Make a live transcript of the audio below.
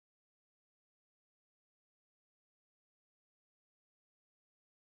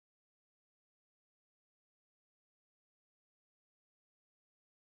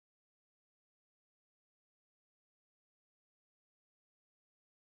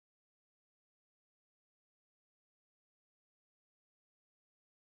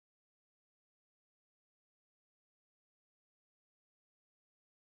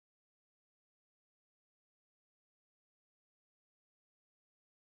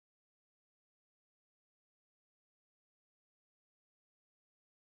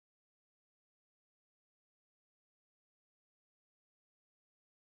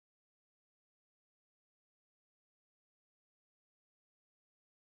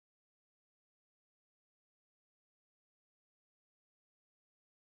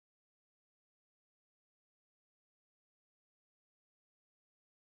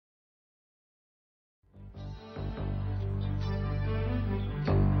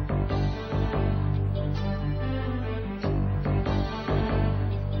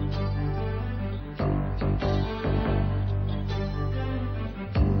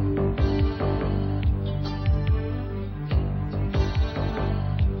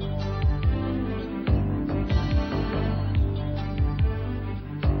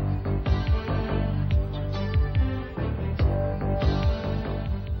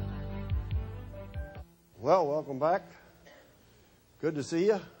Well, welcome back. Good to see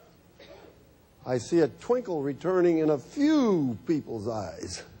you. I see a twinkle returning in a few people's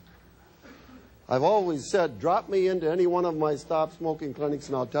eyes. I've always said, drop me into any one of my stop smoking clinics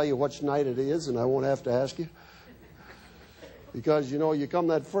and I'll tell you which night it is and I won't have to ask you. Because, you know, you come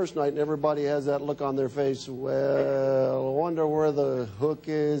that first night and everybody has that look on their face, well, I wonder where the hook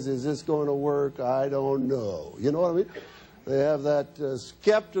is this going to work? I don't know. You know what I mean? They have that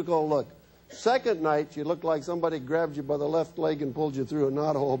skeptical look. Second night, you look like somebody grabbed you by the left leg and pulled you through a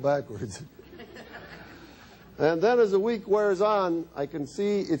knothole backwards. And then as the week wears on, I can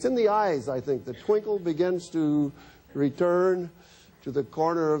see, it's in the eyes, I think. The twinkle begins to return to the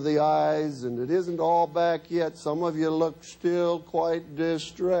corner of the eyes, and it isn't all back yet. Some of you look still quite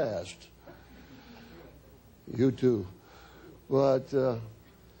distressed. You too. But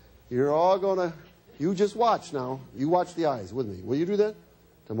you're all going to, you just watch now. You watch the eyes with me. Will you do that?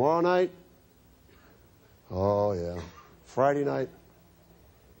 Tomorrow night? Oh, yeah. Friday night,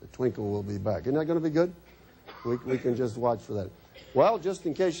 the twinkle will be back. Isn't that going to be good? We can just watch for that. Well, just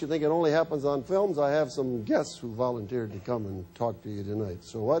in case you think it only happens on films, I have some guests who volunteered to come and talk to you tonight.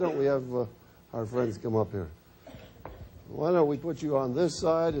 So why don't we have our friends come up here? Why don't we put you on this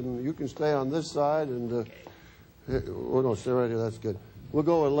side, and you can stay on this side, and, oh, no, stay right here. That's good. We'll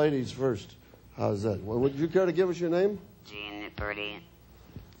go with ladies first. How's that? Well, would you care to give us your name? Jean Purdy.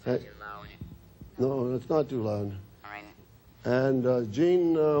 Hey. Too loud. No, it's not too loud. All right. And,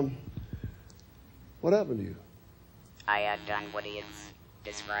 Jean, what happened to you? I had done what he had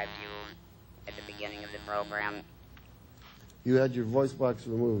described to you at the beginning of the program. You had your voice box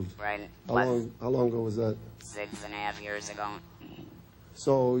removed. Right. How long ago was that? 6.5 years ago.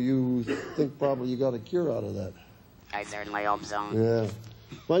 So you think probably you got a cure out of that? I certainly hope so. Yeah.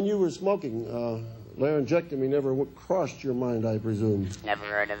 When you were smoking, laryngectomy never crossed your mind, I presume. Never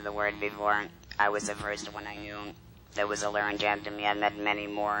heard of the word before. I was the first one I knew. There was a laryngectomy. I've met many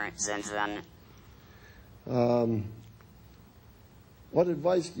more since then. What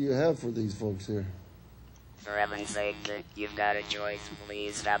advice do you have for these folks here? For heaven's sake, you've got a choice.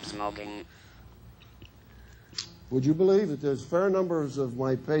 Please stop smoking. Would you believe that there's fair numbers of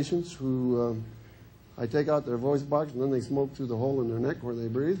my patients who I take out their voice box and then they smoke through the hole in their neck where they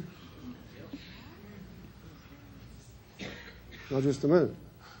breathe? Now, just a minute.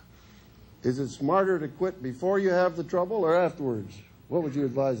 Is it smarter to quit before you have the trouble or afterwards? What would you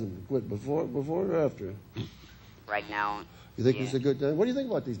advise them to quit, before or after? Right now. You think it's a good time? What do you think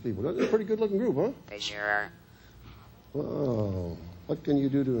about these people? They're a pretty good-looking group, huh? They sure are. Oh, what can you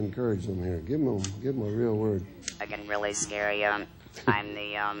do to encourage them here? Give them a real word. I can really scare you. I'm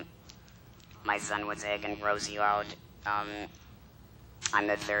the, my son was sick and gross you out. I'm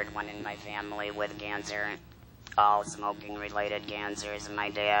the third one in my family with cancer. All smoking-related cancers. My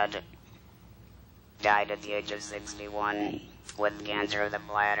dad died at the age of 61 with cancer of the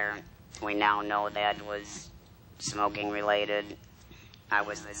bladder. We now know that was smoking-related. I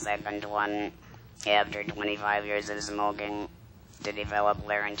was the second one after 25 years of smoking to develop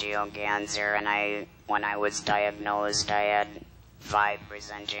laryngeal cancer, and when I was diagnosed, I had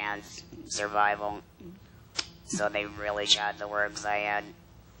 5% chance survival. So they really shot the works. I had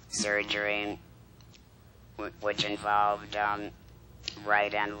surgery, which involved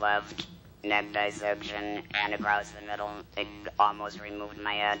right and left neck dissection, and across the middle, they almost removed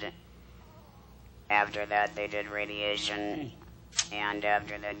my head. After that, they did radiation, and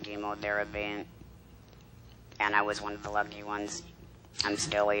after that, chemotherapy. And I was one of the lucky ones. I'm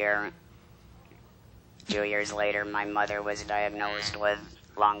still here. 2 years later, my mother was diagnosed with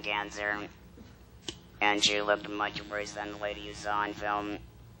lung cancer, and she looked much worse than the lady you saw on film.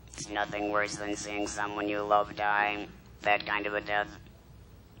 It's nothing worse than seeing someone you love die, that kind of a death.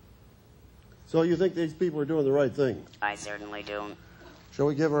 So you think these people are doing the right thing? I certainly do. Shall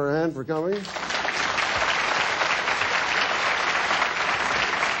we give her a hand for coming?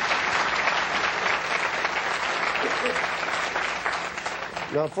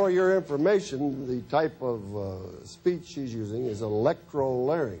 Now, for your information, the type of speech she's using is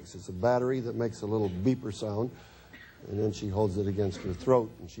electrolarynx. It's a battery that makes a little beeper sound, and then she holds it against her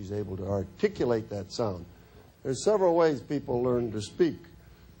throat, and she's able to articulate that sound. There's several ways people learn to speak.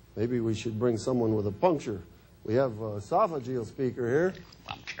 Maybe we should bring someone with a puncture. We have a esophageal speaker here.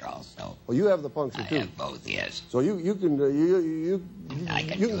 Puncture also. Oh, you have the puncture too. I have both, yes. So you can do a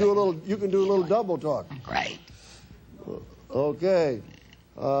little double talk. Right. Okay.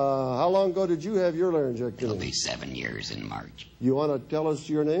 How long ago did you have your laryngectomy? It'll be 7 years in March. You want to tell us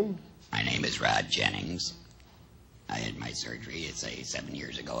your name? My name is Rod Jennings. I had my surgery, 7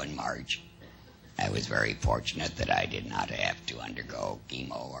 years ago in March. I was very fortunate that I did not have to undergo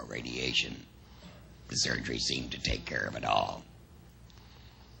chemo or radiation. the surgery seemed to take care of it all.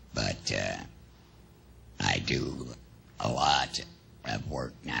 But I do a lot of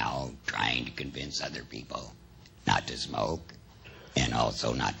work now trying to convince other people not to smoke and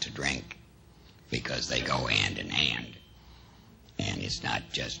also not to drink, because they go hand in hand. And it's not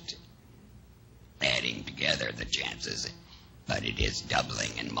just adding together the chances, but it is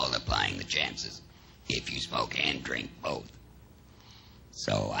doubling and multiplying the chances if you smoke and drink both.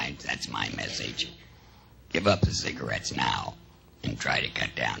 So that's my message. Give up the cigarettes now and try to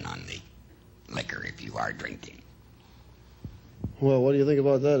cut down on the liquor if you are drinking. Well, what do you think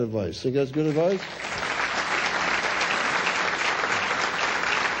about that advice? Think that's good advice?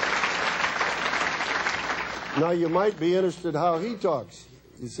 Now, you might be interested how he talks.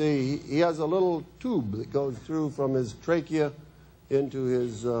 You see, he has a little tube that goes through from his trachea into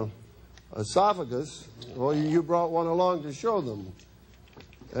his esophagus. Well, you brought one along to show them.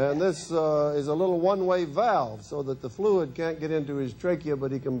 And this is a little one-way valve so that the fluid can't get into his trachea,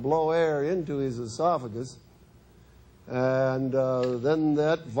 but he can blow air into his esophagus. And then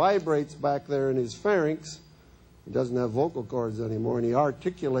that vibrates back there in his pharynx. He doesn't have vocal cords anymore, and he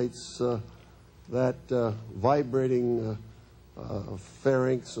articulates that vibrating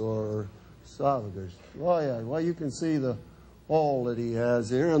pharynx or esophagus. Oh, yeah. Well, you can see the hole that he has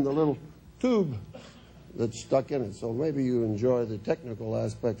here and the little tube that's stuck in it. So maybe you enjoy the technical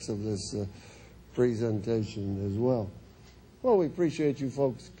aspects of this presentation as well. Well, we appreciate you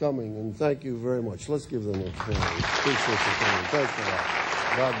folks coming, and thank you very much. Let's give them a hand. Appreciate you coming. Thanks a lot.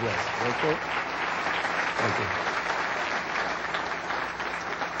 God bless. Okay? Thank you.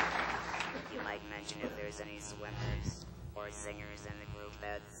 You might mention if there's any swimmers or singers in the group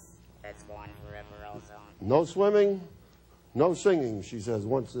that's gone forever also. No swimming, no singing, she says,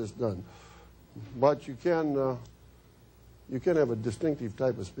 once this done. But you can have a distinctive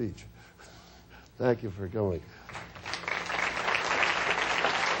type of speech. Thank you for coming.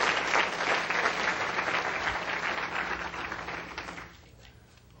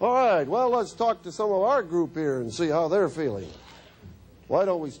 All right, well, let's talk to some of our group here and see how they're feeling. Why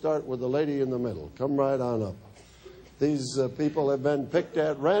don't we start with the lady in the middle? Come right on up. These people have been picked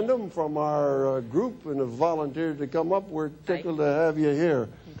at random from our group and have volunteered to come up. We're tickled to have you here.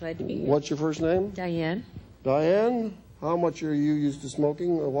 I'm glad to be here. What's your first name? Diane. Diane, how much are you used to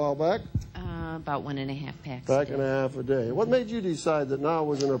smoking a while back? About 1.5 packs. Pack and a half a day. What made you decide that now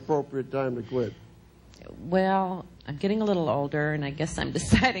was an appropriate time to quit? Well, I'm getting a little older, and I guess I'm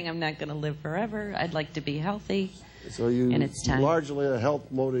deciding I'm not going to live forever. I'd like to be healthy, So you and it's time. Largely a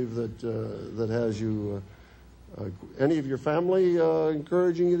health motive that has you. Any of your family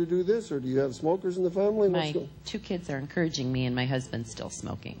encouraging you to do this, or do you have smokers in the family? My 2 kids are encouraging me, and my husband's still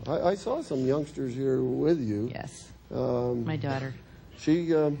smoking. I saw some youngsters here with you. Yes. My daughter.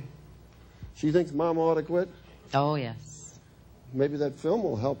 She thinks Mama ought to quit. Oh, yes. Maybe that film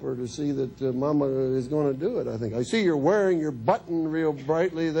will help her to see that Mama is going to do it, I think. I see you're wearing your button real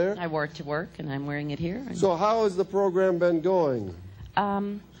brightly there. I wore it to work, and I'm wearing it here. So how has the program been going?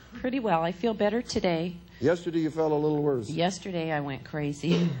 Pretty well. I feel better today. Yesterday you felt a little worse. Yesterday I went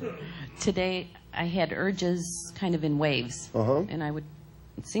crazy. Today I had urges kind of in waves. And I would,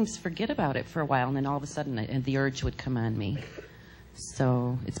 it seems, forget about it for a while, and then all of a sudden the urge would come on me.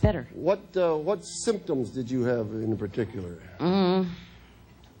 So it's better. What symptoms did you have in particular? I'm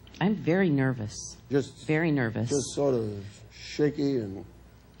very nervous. Just very nervous. Just sort of shaky and.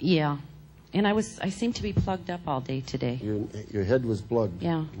 Yeah, and I seemed to be plugged up all day today. Your head was plugged.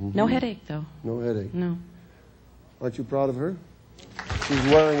 Yeah. No headache though. No headache. No. Aren't you proud of her? She's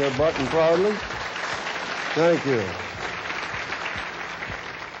wearing her button proudly. Thank you.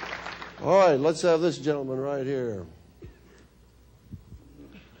 All right, let's have this gentleman right here.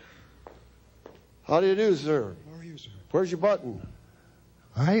 How do you do, sir? How are you, sir? Where's your button?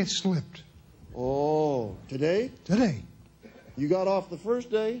 I slipped. Oh, today? Today. You got off the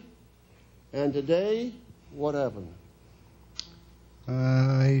first day, and today, what happened?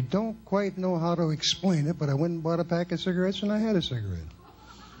 I don't quite know how to explain it, but I went and bought a pack of cigarettes, and I had a cigarette.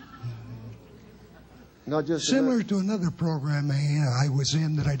 Not just similar to another program I was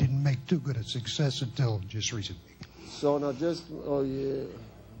in that I didn't make too good a success until just recently. So now just, oh yeah,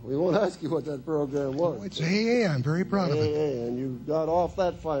 we won't ask you what that program was. Oh, it's AA. I'm very proud of it. AA, and you got off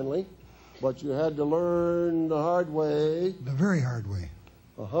that finally, but you had to learn the hard way. The very hard way.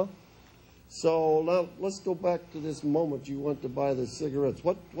 Uh-huh. So now let's go back to this moment you went to buy the cigarettes.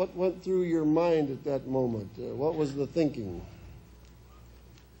 What went through your mind at that moment? What was the thinking?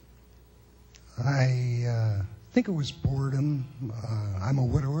 I think it was boredom. I'm a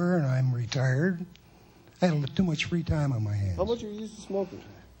widower and I'm retired. I had too much free time on my hands. How much are you used to smoking?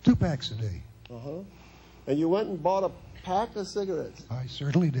 2 packs a day. Uh-huh. And you went and bought a pack of cigarettes. I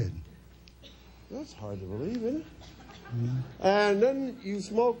certainly did. That's hard to believe, isn't it? And then you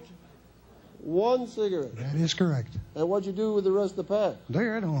smoked one cigarette. That is correct. And what'd you do with the rest of the pack?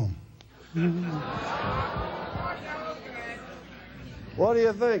 They're at home. What do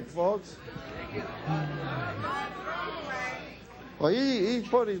you think, folks? Well, he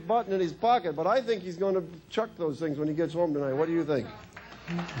put his button in his pocket, but I think he's going to chuck those things when he gets home tonight. What do you think?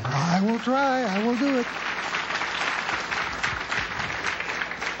 I will try. I will do it.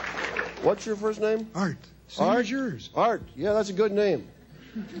 What's your first name? Art. Same as yours. Art. Yeah, that's a good name.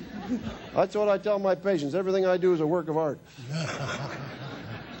 That's what I tell my patients. Everything I do is a work of art.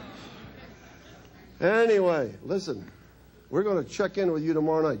 Anyway, listen. We're going to check in with you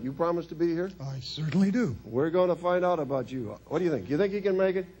tomorrow night. You promise to be here? I certainly do. We're going to find out about you. What do you think? You think he can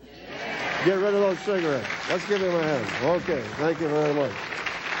make it? Yeah. Get rid of those cigarettes. Let's give him a hand. Okay. Thank you very much.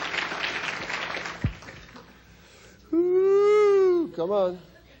 Woo, come on.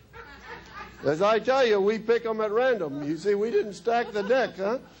 As I tell you, we pick them at random. You see, we didn't stack the deck,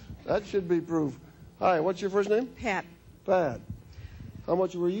 huh? That should be proof. Hi, what's your first name? Pat. Pat. How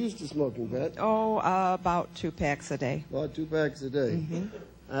much were you used to smoking, Pat? Oh, about 2 packs a day. About 2 packs a day. Mm-hmm.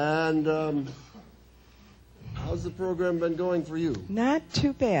 And how's the program been going for you? Not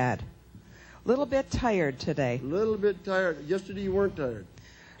too bad. A little bit tired today. A little bit tired. Yesterday you weren't tired.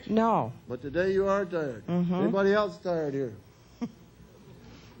 No. But today you are tired. Mm-hmm. Anybody else tired here?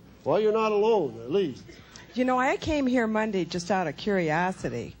 Well, you're not alone, at least. You know, I came here Monday just out of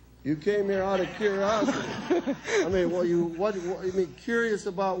curiosity. You came here out of curiosity. I mean, well, you mean curious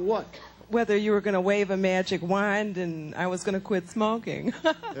about what? Whether you were going to wave a magic wand and I was going to quit smoking.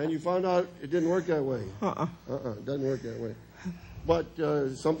 And you found out it didn't work that way. It doesn't work that way. But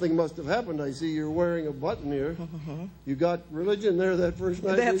something must have happened. I see you're wearing a button here. Mm-hmm. You got religion there that first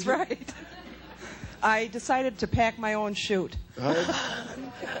night. That's right. I decided to pack my own chute.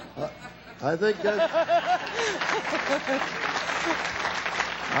 I think that.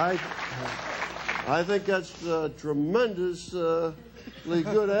 I think that's a tremendously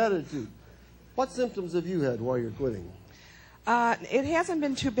good attitude. What symptoms have you had while you're quitting? It hasn't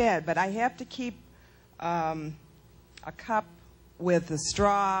been too bad, but I have to keep a cup with the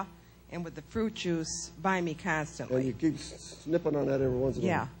straw and with the fruit juice by me constantly. And you keep snipping on that every once in a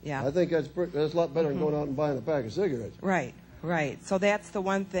while. Yeah. I think that's a lot better than going out and buying a pack of cigarettes. Right. So that's the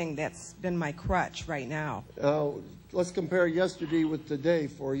one thing that's been my crutch right now. Let's compare yesterday with today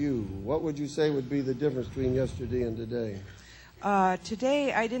for you. What would you say would be the difference between yesterday and today?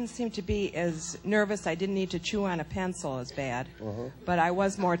 Today I didn't seem to be as nervous. I didn't need to chew on a pencil as bad. But I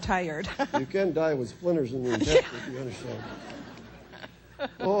was more tired. You can die with splinters in your intestines, you understand.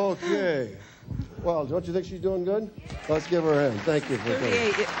 Okay. Well, don't you think she's doing good? Let's give her a hand. Thank you for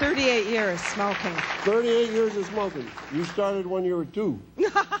 38 years smoking. 38 years of smoking. You started when you were 2.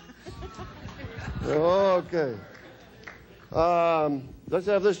 Okay. Let's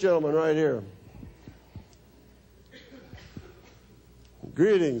have this gentleman right here.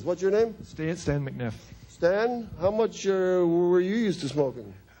 Greetings. What's your name? Stan McNiff. Stan, how much were you used to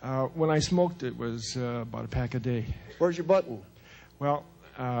smoking? When I smoked, it was about a pack a day. Where's your button? Well,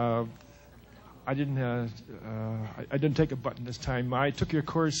 I didn't take a button this time. I took your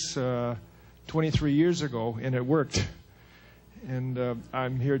course 23 years ago, and it worked. And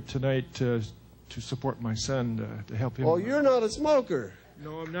I'm here tonight to support my son, to help him. Oh, you're not a smoker.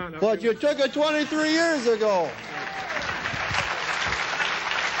 No, I'm not. But you took it 23 years ago.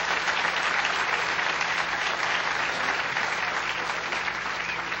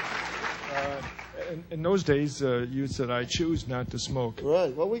 In those days, you said I choose not to smoke.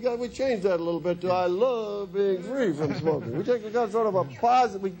 Right. Well, we changed that a little bit to I love being free from smoking. We got sort of a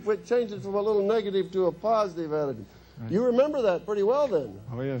positive. We changed it from a little negative to a positive attitude. Right. You remember that pretty well then.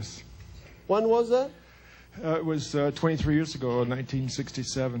 Oh yes. When was that? It was 23 years ago,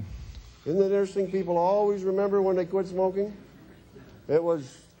 1967. Isn't it interesting? People always remember when they quit smoking. It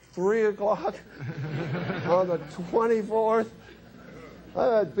was 3 o'clock on the 24th.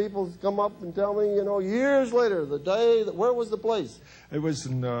 I had people come up and tell me, years later, the day, where was the place? It was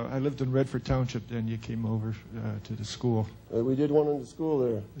I lived in Redford Township then. You came over to the school. We did one in the school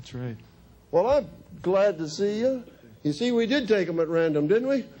there. That's right. Well, I'm glad to see you. You see, we did take them at random, didn't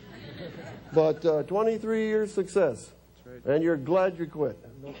we? But 23 years success. That's right. And you're glad you quit.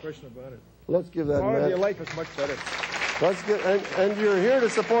 No question about it. Let's give that Quality man. of life is much better. And you're here to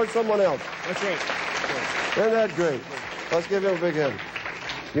support someone else. That's right. Isn't that great? Let's give him a big hand.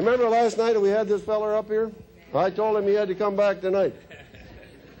 You remember last night we had this feller up here? I told him he had to come back tonight.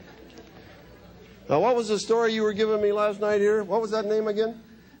 Now, what was the story you were giving me last night here? What was that name again?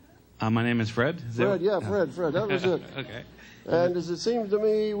 My name is Fred. Fred, yeah, Fred. That was it. Okay. And as it seems to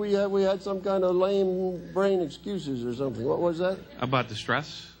me, we had some kind of lame brain excuses or something. What was that? About the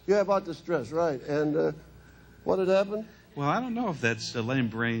stress? Yeah, about the stress, right. And what had happened? Well, I don't know if that's a lame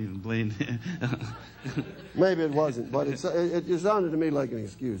brain. Maybe it wasn't, but it sounded to me like an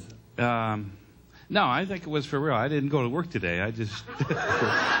excuse. No, I think it was for real. I didn't go to work today. I just...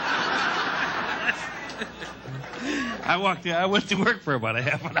 I went to work for about a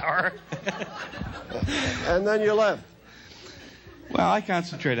half an hour. And then you left. Well, I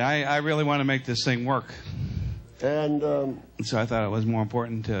concentrated. I really want to make this thing work. And so I thought it was more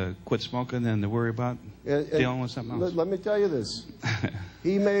important to quit smoking than to worry about dealing with something else. Let me tell you this.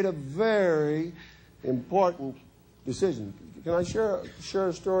 He made a very important decision. Can I share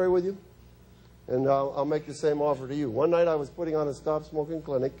a story with you? And I'll make the same offer to you. One night I was putting on a stop smoking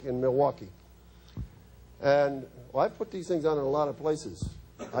clinic in Milwaukee. And I put these things on in a lot of places.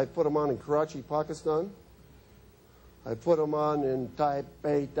 I put them on in Karachi, Pakistan. I put them on in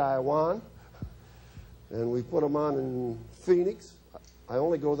Taipei, Taiwan. And we put them on in Phoenix. I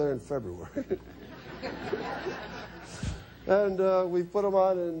only go there in February. And we put them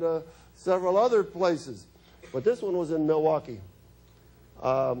on in several other places. But this one was in Milwaukee.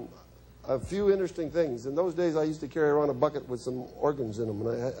 A few interesting things. In those days, I used to carry around a bucket with some organs in them,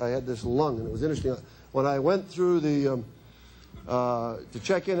 and I had this lung, and it was interesting. When I went through the to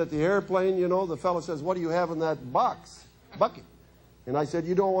check in at the airplane, you know, the fellow says, "What do you have in that bucket?" And I said,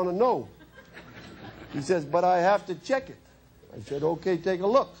 "You don't want to know." He says, "But I have to check it." I said, "Okay, take a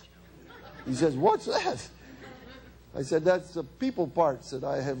look." He says, "What's that?" I said, "That's the people parts that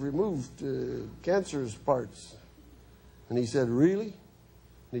I have removed, cancerous parts." And he said, "Really?"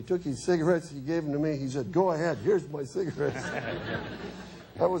 And he took his cigarettes, he gave them to me. He said, "Go ahead, here's my cigarettes."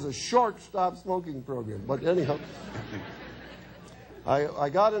 That was a short stop smoking program. But anyhow, I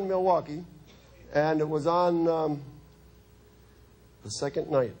got in Milwaukee, and it was on the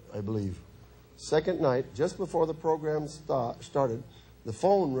second night, I believe. Second night, just before the program started, the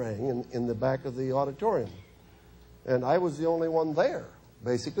phone rang in the back of the auditorium. And I was the only one there,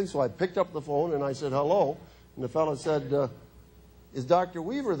 basically. So I picked up the phone, and I said, "Hello." And the fellow said, "Is Dr.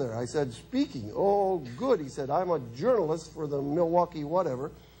 Weaver there?" I said, "Speaking." "Oh, good." He said, "I'm a journalist for the Milwaukee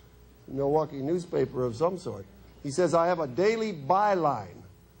Milwaukee newspaper of some sort." He says, "I have a daily byline.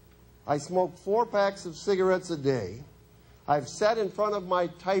 I smoke 4 packs of cigarettes a day. I've sat in front of my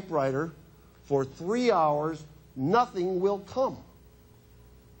typewriter for 3 hours. Nothing will come."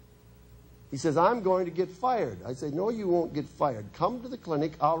 He says, "I'm going to get fired." I say, "No, you won't get fired. Come to the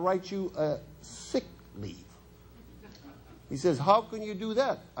clinic. I'll write you a sick leave." He says, "How can you do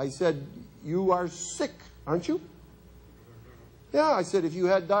that?" I said, "You are sick, aren't you?" "Yeah." I said, "If you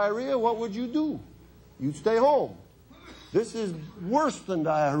had diarrhea, what would you do?" "You'd stay home." "This is worse than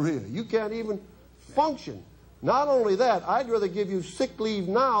diarrhea. You can't even function. Not only that, I'd rather give you sick leave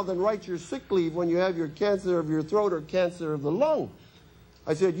now than write your sick leave when you have your cancer of your throat or cancer of the lung."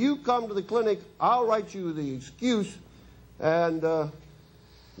 I said, "You come to the clinic, I'll write you the excuse, and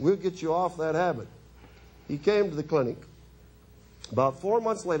we'll get you off that habit." He came to the clinic. About 4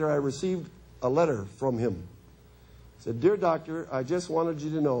 months later, I received a letter from him. He said, "Dear doctor, I just wanted you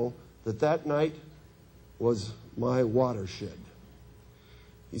to know that night was my watershed."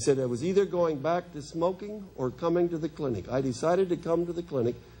 He said, "I was either going back to smoking or coming to the clinic. I decided to come to the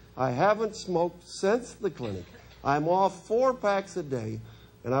clinic. I haven't smoked since the clinic. I'm off 4 packs a day,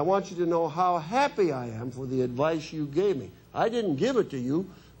 and I want you to know how happy I am for the advice you gave me. I didn't give it to you,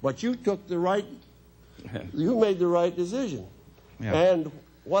 but you made the right decision." Yeah. And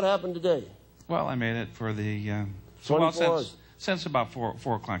what happened today? Well, I made it for the... since about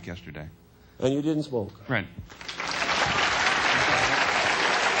 4 o'clock yesterday. And you didn't smoke? Right.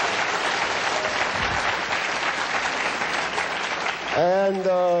 And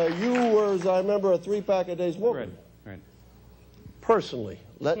you were, as I remember, a 3-pack a day smoker. Right. Personally,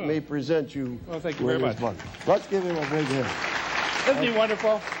 let me present you. Well, thank you very much. Let's give him a big hand. Isn't he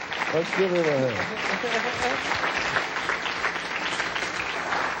wonderful? Let's give him a hand.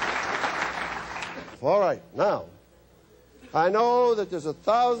 All right, now, I know that there's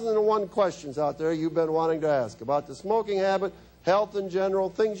 1,001 questions out there you've been wanting to ask about the smoking habit, health in general,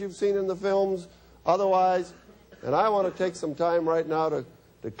 things you've seen in the films, otherwise, and I want to take some time right now to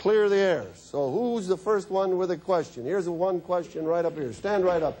clear the air. So who's the first one with a question? Here's the one question right up here. Stand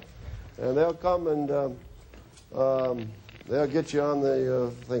right up, and they'll come and they'll get you on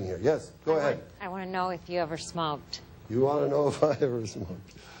the thing here. Yes, go ahead. I want to know if you ever smoked. You want to know if I ever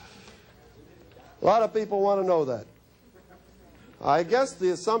smoked? A lot of people want to know that. I guess the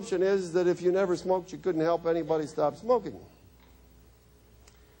assumption is that if you never smoked, you couldn't help anybody stop smoking.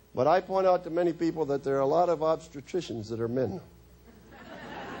 But I point out to many people that there are a lot of obstetricians that are men.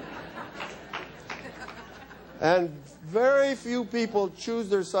 And very few people choose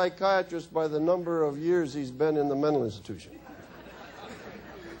their psychiatrist by the number of years he's been in the mental institution.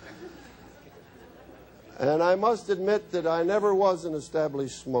 And I must admit that I never was an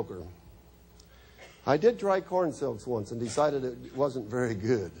established smoker. I did try corn silks once and decided it wasn't very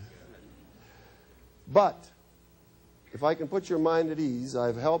good. But if I can put your mind at ease,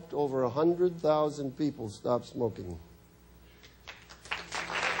 I've helped over 100,000 people stop smoking.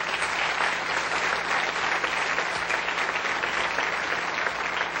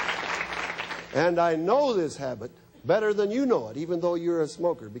 And I know this habit better than you know it, even though you're a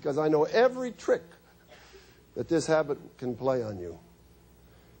smoker, because I know every trick that this habit can play on you.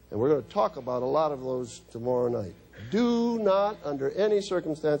 And we're going to talk about a lot of those tomorrow night. Do not, under any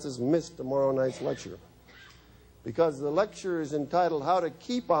circumstances, miss tomorrow night's lecture, because the lecture is entitled How to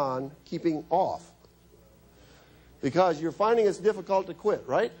Keep On Keeping Off. Because you're finding it's difficult to quit,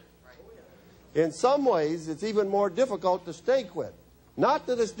 right? In some ways, it's even more difficult to stay quit. Not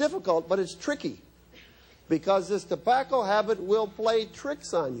that it's difficult, but it's tricky. Because this tobacco habit will play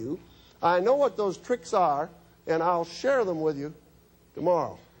tricks on you. I know what those tricks are, and I'll share them with you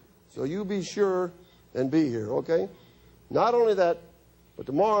tomorrow. So you be sure and be here, okay? Not only that, but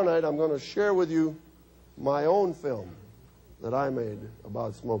tomorrow night I'm going to share with you my own film that I made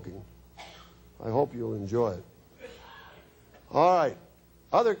about smoking. I hope you'll enjoy it. All right.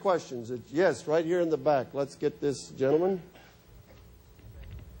 Other questions? Yes, right here in the back. Let's get this gentleman.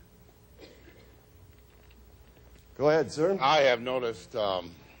 Go ahead, sir. I have noticed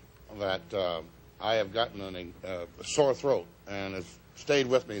that I have gotten a sore throat, and it's stayed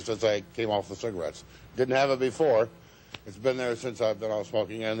with me since I came off the cigarettes. Didn't have it before. It's been there since I've been off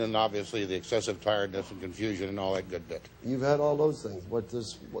smoking, and then obviously the excessive tiredness and confusion and all that good bit. You've had all those things, but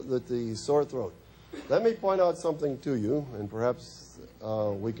the sore throat. Let me point out something to you, and perhaps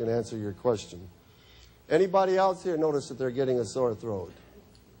we can answer your question. Anybody else here notice that they're getting a sore throat?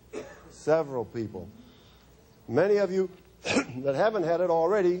 Several people. Many of you that haven't had it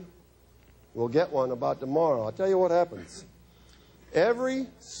already will get one about tomorrow. I'll tell you what happens. Every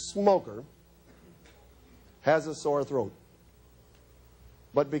smoker has a sore throat.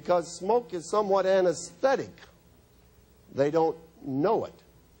 But because smoke is somewhat anesthetic, they don't know it.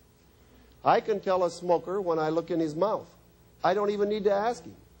 I can tell a smoker when I look in his mouth. I don't even need to ask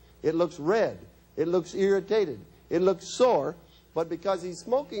him. It looks red. It looks irritated. It looks sore. But because he's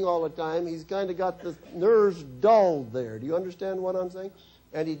smoking all the time, he's kind of got the nerves dulled there. Do you understand what I'm saying?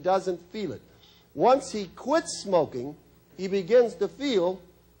 And he doesn't feel it. Once he quits smoking, he begins to feel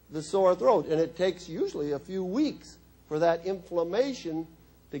the sore throat. And it takes usually a few weeks for that inflammation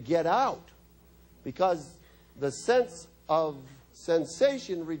to get out, because the sense of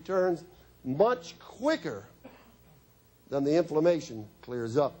sensation returns much quicker than the inflammation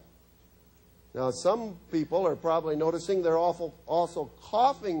clears up. Now, some people are probably noticing they're also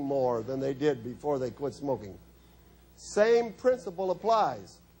coughing more than they did before they quit smoking. Same principle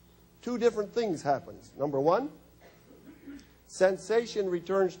applies. Two different things happen. Number one, sensation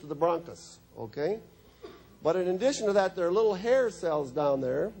returns to the bronchus, okay? But in addition to that, there are little hair cells down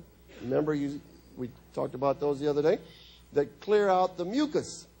there. Remember, we talked about those the other day, that clear out the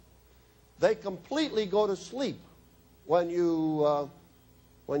mucus. They completely go to sleep when you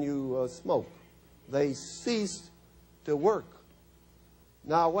smoke. They cease to work.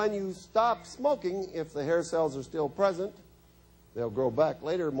 Now, when you stop smoking, if the hair cells are still present, they'll grow back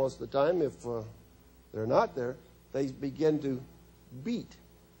later most of the time. If they're not there, they begin to beat.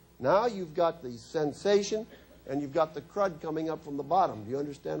 Now you've got the sensation, and you've got the crud coming up from the bottom. Do you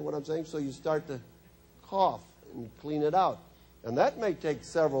understand what I'm saying? So you start to cough and clean it out. And that may take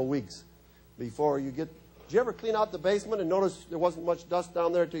several weeks before you get... Did you ever clean out the basement and notice there wasn't much dust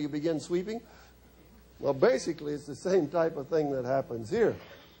down there until you begin sweeping? Well, basically, it's the same type of thing that happens here.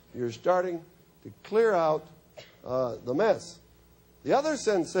 You're starting to clear out the mess. The other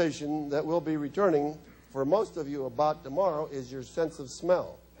sensation that will be returning for most of you about tomorrow is your sense of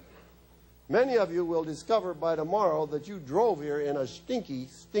smell. Many of you will discover by tomorrow that you drove here in a stinky,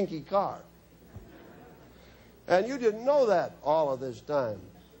 stinky car. And you didn't know that all of this time.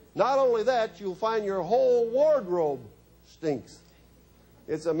 Not only that, you'll find your whole wardrobe stinks.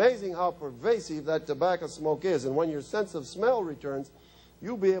 It's amazing how pervasive that tobacco smoke is. And when your sense of smell returns,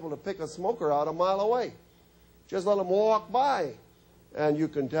 you'll be able to pick a smoker out a mile away. Just let them walk by, and you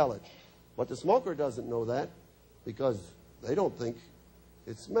can tell it. But the smoker doesn't know that, because they don't think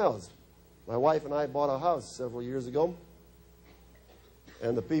it smells. My wife and I bought a house several years ago,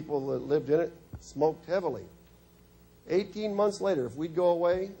 and the people that lived in it smoked heavily. 18 months later, if we'd go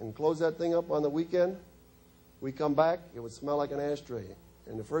away and close that thing up on the weekend, we come back, it would smell like an ashtray.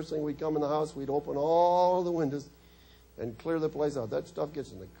 And the first thing we'd come in the house, we'd open all the windows and clear the place out. That stuff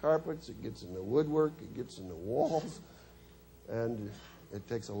gets in the carpets, it gets in the woodwork, it gets in the walls, and it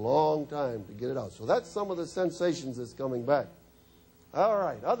takes a long time to get it out. So that's some of the sensations that's coming back. All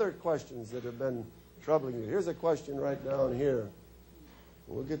right, other questions that have been troubling you. Here's a question right down here.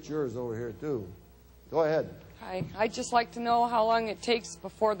 We'll get yours over here, too. Go ahead. Hi. I'd just like to know how long it takes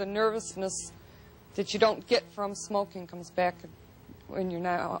before the nervousness that you don't get from smoking comes back when you're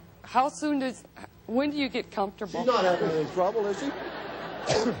not. When do you get comfortable? She's not having any trouble, is she?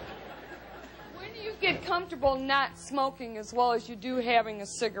 When do you get comfortable not smoking as well as you do having a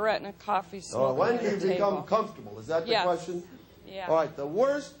cigarette and a coffee smoking When do at you the become table? comfortable? Is that the Yes. question? Yeah. All right, the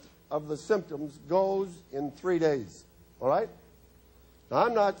worst of the symptoms goes in 3 days. All right? Now,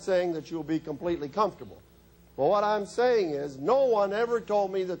 I'm not saying that you'll be completely comfortable. But what I'm saying is no one ever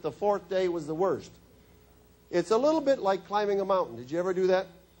told me that the 4th day was the worst. It's a little bit like climbing a mountain. Did you ever do that?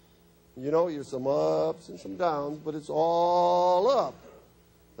 You know, there's some ups and some downs, but it's all up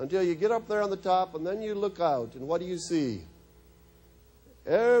until you get up there on the top, and then you look out, and what do you see?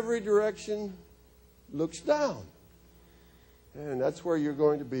 Every direction looks down. And that's where you're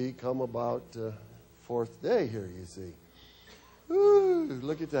going to be come about 4th day here, you see. Ooh,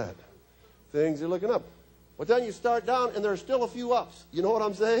 look at that. Things are looking up. But then you start down, and there are still a few ups. You know what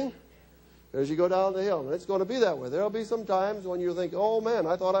I'm saying? As you go down the hill. And it's going to be that way. There will be some times when you think, oh, man,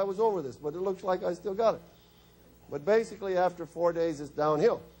 I thought I was over this, but it looks like I still got it. But basically, after 4 days, it's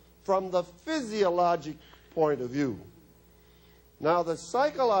downhill. From the physiologic point of view. Now, the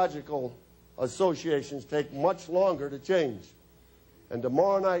psychological associations take much longer to change. And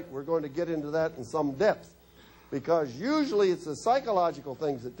tomorrow night, we're going to get into that in some depth. Because usually it's the psychological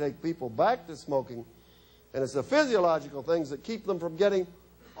things that take people back to smoking, and it's the physiological things that keep them from getting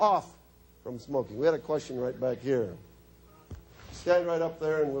off from smoking. We had a question right back here. Stand right up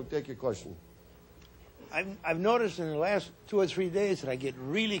there and we'll take your question. I've noticed in the last 2 or 3 days that I get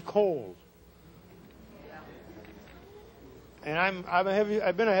really cold. And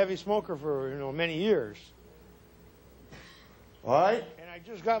I've been a heavy smoker for many years. All right. And I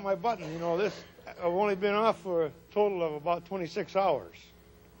just got my button. I've only been off for a total of about 26 hours.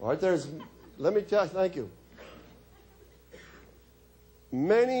 All right, let me tell you, thank you.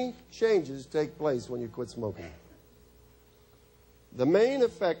 Many changes take place when you quit smoking. The main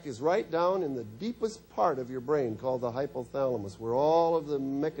effect is right down in the deepest part of your brain called the hypothalamus, where all of the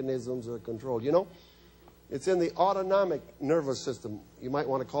mechanisms are controlled. You know, it's in the autonomic nervous system. You might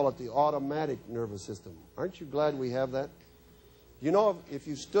want to call it the automatic nervous system. Aren't you glad we have that? You know, if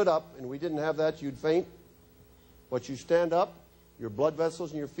you stood up and we didn't have that, you'd faint. But you stand up, your blood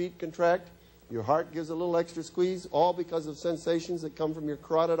vessels in your feet contract, your heart gives a little extra squeeze, all because of sensations that come from your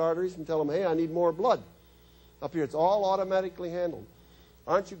carotid arteries and tell them, hey, I need more blood. Up here, it's all automatically handled.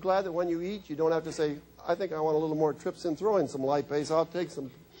 Aren't you glad that when you eat, you don't have to say, I think I want a little more trypsin, throw in some lipase, I'll take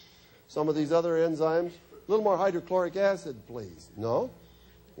some of these other enzymes. A little more hydrochloric acid, please. No,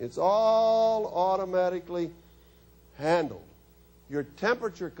 it's all automatically handled. Your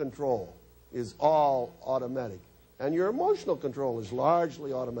temperature control is all automatic. And your emotional control is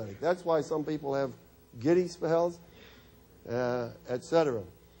largely automatic. That's why some people have giddy spells, etc.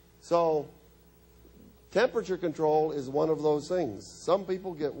 So temperature control is one of those things. Some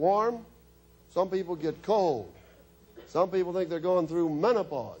people get warm. Some people get cold. Some people think they're going through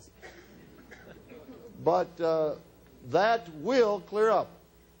menopause. But that will clear up.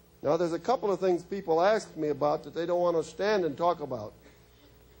 Now, there's a couple of things people ask me about that they don't want to stand and talk about.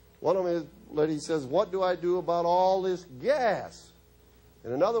 One of them, lady says, what do I do about all this gas?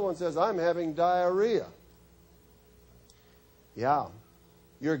 And another one says, I'm having diarrhea. Yeah.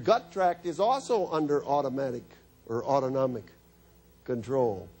 Your gut tract is also under automatic or autonomic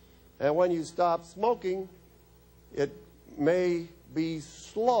control. And when you stop smoking, it may be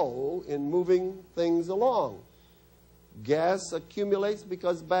slow in moving things along. Gas accumulates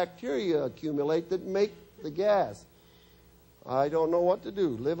because bacteria accumulate that make the gas. I don't know what to do.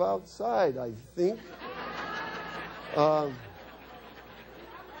 Live outside, I think.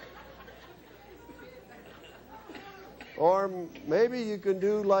 Or maybe you can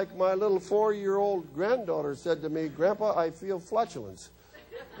do like my little 4-year-old granddaughter said to me, Grandpa, I feel flatulence.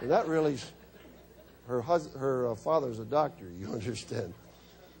 And that really, her father's a doctor, you understand.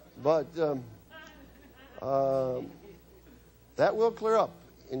 But that will clear up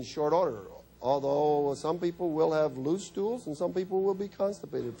in short order, although some people will have loose stools and some people will be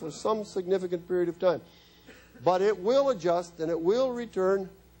constipated for some significant period of time. But it will adjust and it will return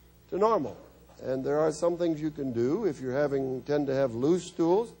to normal. And there are some things you can do if you're tend to have loose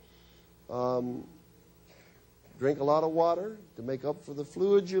stools. Drink a lot of water to make up for the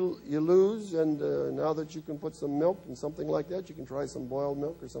fluid you lose. And now that you can put some milk and something like that, you can try some boiled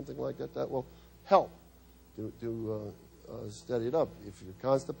milk or something like that. That will help to steady it up. If you're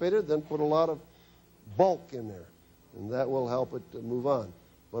constipated, then put a lot of bulk in there, and that will help it to move on.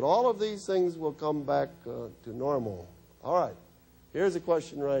 But all of these things will come back to normal. All right. Here's a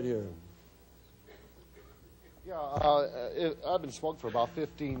question right here. Yeah, I've been smoking for about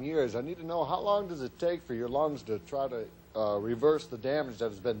 15 years. I need to know, how long does it take for your lungs to try to reverse the damage that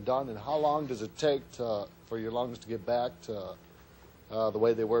has been done, and how long does it take for your lungs to get back to the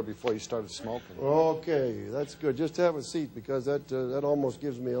way they were before you started smoking? Okay, that's good. Just have a seat, because that almost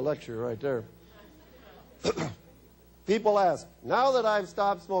gives me a lecture right there. People ask, now that I've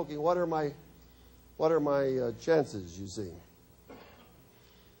stopped smoking, what are my chances, you see?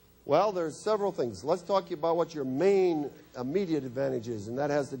 Well, there's several things. Let's talk about what your main immediate advantage is, and that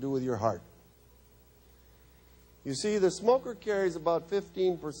has to do with your heart. You see, the smoker carries about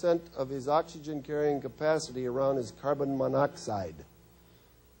 15% of his oxygen-carrying capacity around his carbon monoxide.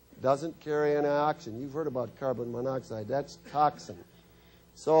 Doesn't carry any oxygen. You've heard about carbon monoxide. That's toxin.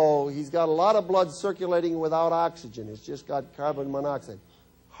 So he's got a lot of blood circulating without oxygen. It's just got carbon monoxide.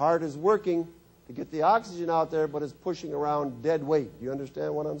 Heart is working to get the oxygen out there, but it's pushing around dead weight. Do you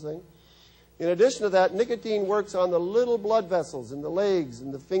understand what I'm saying? In addition to that, nicotine works on the little blood vessels in the legs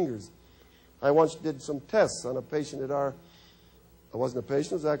and the fingers. I once did some tests on a patient at I wasn't a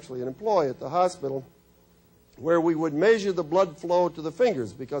patient, I was actually an employee at the hospital, where we would measure the blood flow to the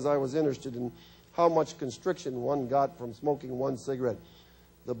fingers, because I was interested in how much constriction one got from smoking one cigarette.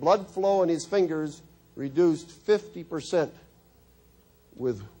 The blood flow in his fingers reduced 50%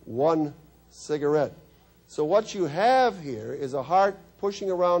 with one cigarette. So what you have here is a heart pushing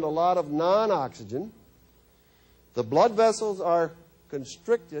around a lot of non-oxygen. The blood vessels are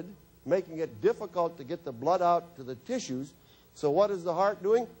constricted, making it difficult to get the blood out to the tissues. So what is the heart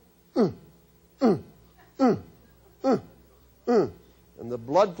doing? And the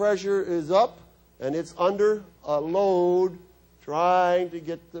blood pressure is up, and it's under a load trying to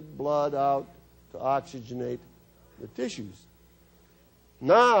get the blood out to oxygenate the tissues.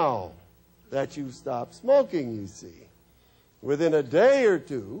 Now that you've stopped smoking, you see, within a day or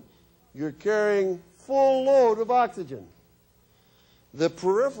two, you're carrying full load of oxygen. The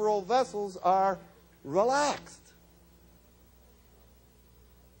peripheral vessels are relaxed.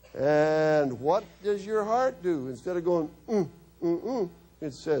 And what does your heart do? Instead of going,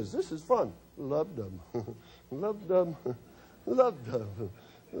 it says, this is fun. Love-dub, love-dub, love-dub,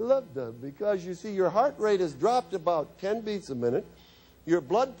 love-dub. Because you see, your heart rate has dropped about 10 beats a minute. Your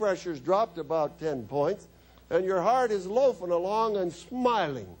blood pressure's dropped about 10 points. And your heart is loafing along and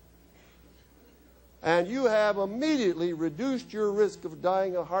smiling. And you have immediately reduced your risk of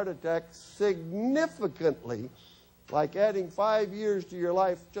dying a heart attack significantly, like adding 5 years to your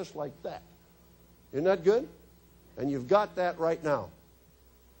life just like that. Isn't that good? And you've got that right now.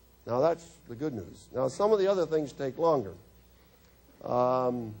 Now, that's the good news. Now, some of the other things take longer.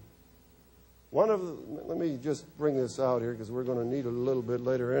 Let me just bring this out here, because we're going to need a little bit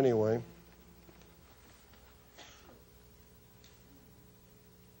later anyway.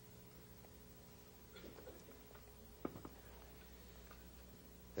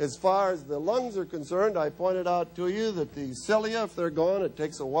 As far as the lungs are concerned, I pointed out to you that the cilia, if they're gone, it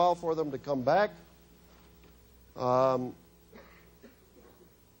takes a while for them to come back.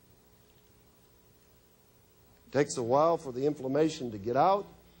 Takes a while for the inflammation to get out.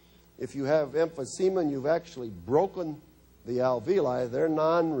 If you have emphysema and you've actually broken the alveoli, they're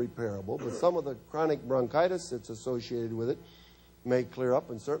non-repairable, but some of the chronic bronchitis that's associated with it may clear up,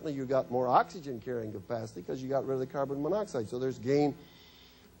 and certainly you got more oxygen carrying capacity because you got rid of the carbon monoxide, so there's gain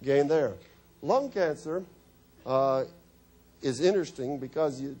there. Lung cancer is interesting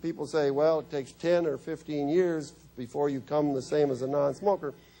because people say, well, it takes 10 or 15 years before you come the same as a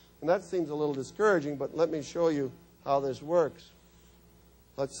non-smoker. And that seems a little discouraging, but let me show you how this works.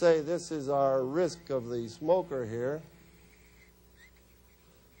 Let's say this is our risk of the smoker here.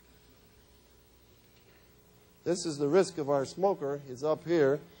 This is the risk of our smoker. It's up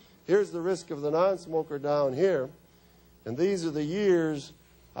here. Here's the risk of the non-smoker down here. And these are the years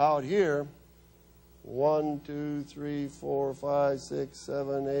out here. 1, 2, 3, 4, 5, 6,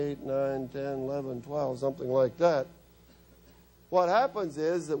 7, 8, 9, 10, 11, 12, something like that. What happens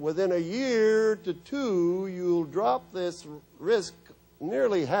is that within a year to 2, you'll drop this risk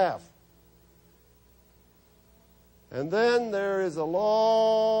nearly half. And then there is a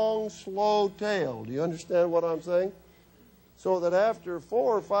long, slow tail. Do you understand what I'm saying? so that after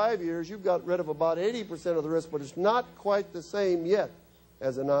 4 or 5 years, you've got rid of about 80% of the risk, but it's not quite the same yet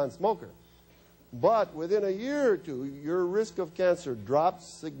as a non-smoker. But within a year or two, your risk of cancer drops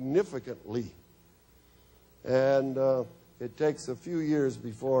significantly. And it takes a few years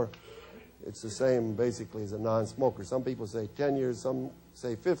before it's the same basically as a non-smoker. Some people say 10 years, some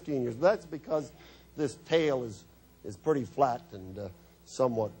say 15 years. That's because this tail is pretty flat and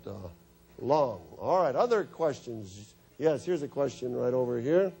somewhat long. All right, other questions? Yes, here's a question right over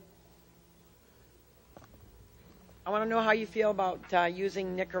here. I want to know how you feel about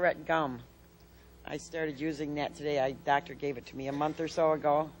using Nicorette gum. I started using that today. Doctor gave it to me a month or so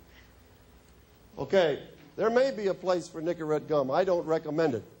ago. Okay, there may be a place for Nicorette gum. I don't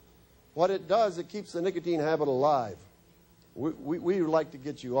recommend it. What it does, it keeps the nicotine habit alive. We would like to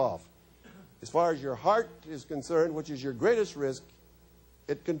get you off. As far as your heart is concerned, which is your greatest risk,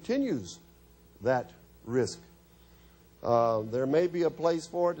 it continues that risk. There may be a place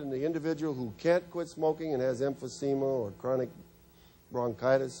for it in the individual who can't quit smoking and has emphysema or chronic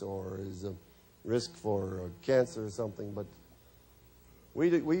bronchitis or is a risk for cancer or something, but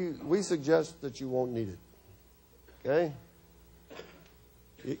we suggest that you won't need it. Okay?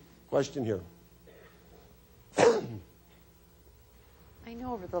 Question here. I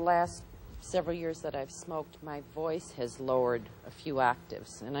know over the last several years that I've smoked, my voice has lowered a few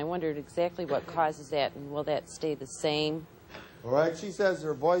octaves, and I wondered exactly what causes that, and will that stay the same? All right, she says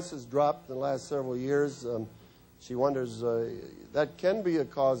her voice has dropped in the last several years. She wonders that can be a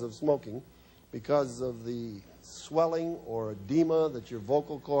cause of smoking because of the swelling or edema that your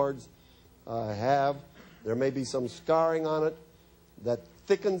vocal cords have. There may be some scarring on it that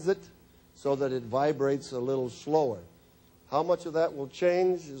thickens it so that it vibrates a little slower. How much of that will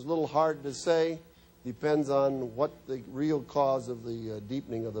change is a little hard to say. Depends on what the real cause of the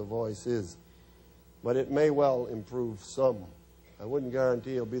deepening of the voice is. But it may well improve some. I wouldn't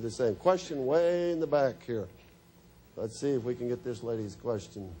guarantee it'll be the same. Question way in the back here. Let's see if we can get this lady's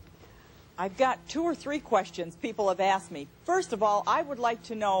question. I've got 2 or 3 questions people have asked me. First of all, I would like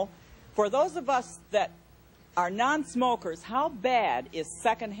to know, for those of us that are non-smokers, how bad is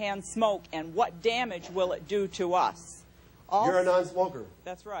secondhand smoke and what damage will it do to us? You're a non-smoker.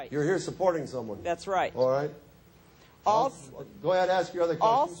 That's right. You're here supporting someone. That's right. All right. Also, go ahead and ask your other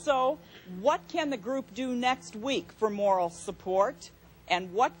questions. Also, what can the group do next week for moral support?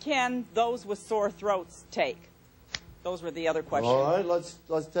 And what can those with sore throats take? Those were the other questions. All right,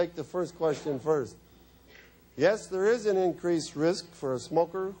 let's take the first question first. Yes, there is an increased risk for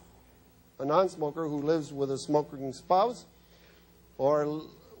a non-smoker who lives with a smoking spouse or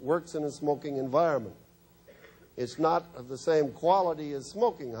works in a smoking environment. It's not of the same quality as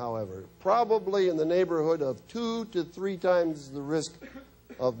smoking, however. Probably in the neighborhood of 2 to 3 times the risk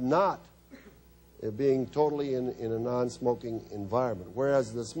of not being totally in a non-smoking environment,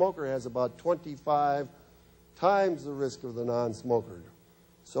 whereas the smoker has about 25 times the risk of the non-smoker.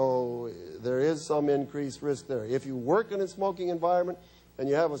 So there is some increased risk there. If you work in a smoking environment and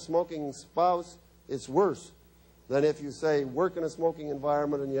you have a smoking spouse, it's worse than if you, say, work in a smoking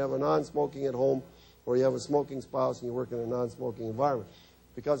environment and you have a non-smoking at home, or you have a smoking spouse and you work in a non-smoking environment.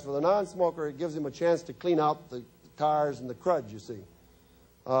 Because for the non-smoker, it gives him a chance to clean out the tires and the crud, you see.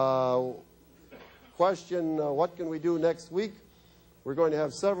 Question, what can we do next week? We're going to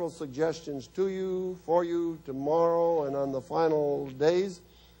have several suggestions for you tomorrow and on the final days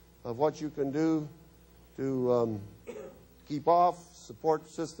of what you can do to keep off support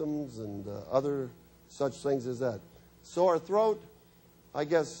systems and other such things as that. Sore throat, I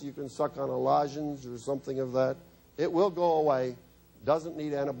guess you can suck on a lozenge or something of that. It will go away. Doesn't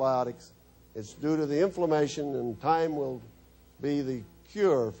need antibiotics. It's due to the inflammation, and time will be the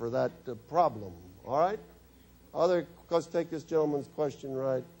cure for that problem. All right? Let's take this gentleman's question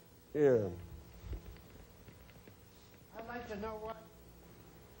right here. I'd like to know what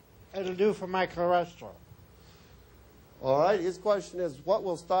it'll do for my cholesterol. All right, his question is, what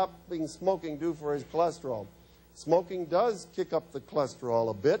will stopping smoking do for his cholesterol? Smoking does kick up the cholesterol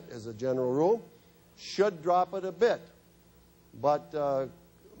a bit, as a general rule. Should drop it a bit. But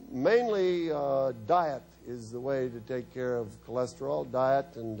mainly diet is the way to take care of cholesterol,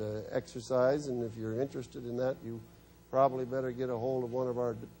 diet and exercise. And if you're interested in that, you probably better get a hold of one of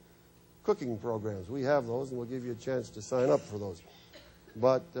our cooking programs. We have those, and we'll give you a chance to sign up for those.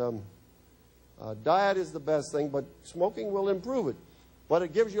 But diet is the best thing, but smoking will improve it. But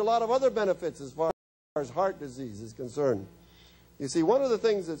it gives you a lot of other benefits as far as heart disease is concerned. You see, one of the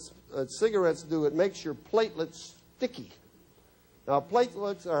things that cigarettes do, it makes your platelets sticky. Now,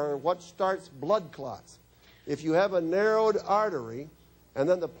 platelets are what starts blood clots. If you have a narrowed artery and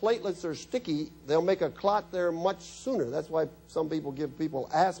then the platelets are sticky, they'll make a clot there much sooner. That's why some people give people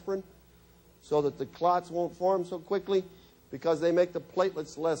aspirin, so that the clots won't form so quickly, because they make the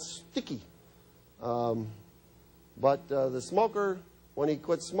platelets less sticky. But the smoker, when he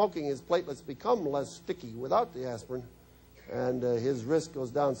quits smoking, his platelets become less sticky without the aspirin, and his risk goes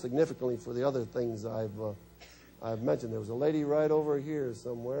down significantly for the other things I've mentioned. There was a lady right over here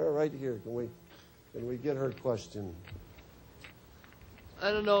somewhere, right here. Can we get her question? I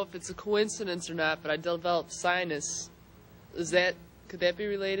don't know if it's a coincidence or not, but I developed sinus. Could that be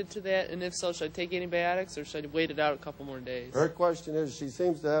related to that? And if so, should I take antibiotics or should I wait it out a couple more days? Her question is, she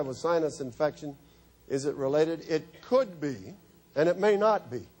seems to have a sinus infection. Is it related? It could be, and it may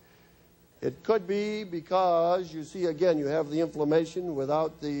not be. It could be because, you see, again, you have the inflammation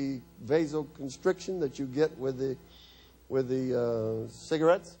without the vasoconstriction that you get with the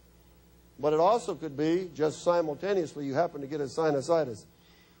cigarettes. But it also could be, just simultaneously, you happen to get a sinusitis.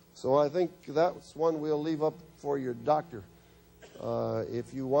 So I think that's one we'll leave up for your doctor.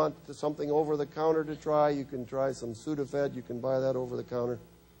 If you want something over-the-counter to try, you can try some Sudafed. You can buy that over-the-counter.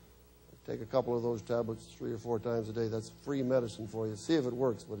 Take a couple of those tablets 3 or 4 times a day. That's free medicine for you. See if it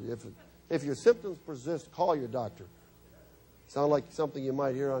works. But if your symptoms persist, call your doctor. Sound like something you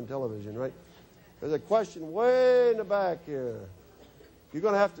might hear on television, right? There's a question way in the back here. You're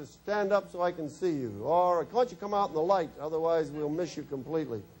going to have to stand up so I can see you. Or why don't you come out in the light? Otherwise, we'll miss you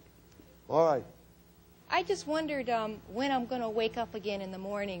completely. All right. I just wondered when I'm going to wake up again in the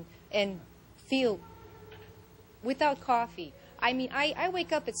morning and feel without coffee. I mean, I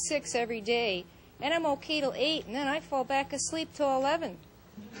wake up at 6 every day, and I'm okay till 8, and then I fall back asleep till 11.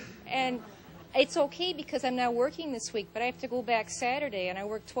 And it's okay because I'm not working this week, but I have to go back Saturday, and I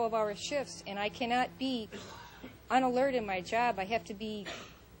work 12-hour shifts, and I cannot be on alert in my job. I have to be,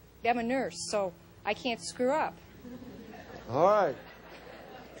 I'm a nurse, so I can't screw up. All right.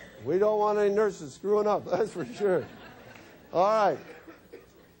 We don't want any nurses screwing up, that's for sure. All right.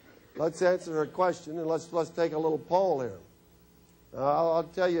 Let's answer her question, and let's take a little poll here. I'll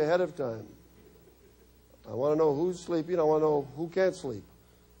tell you ahead of time. I want to know who's sleeping. I want to know who can't sleep.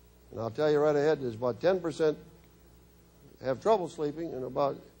 And I'll tell you right ahead, there's about 10% have trouble sleeping, and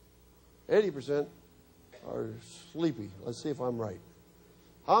about 80% are sleepy. Let's see if I'm right.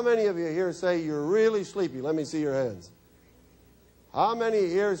 How many of you here say you're really sleepy? Let me see your hands. How many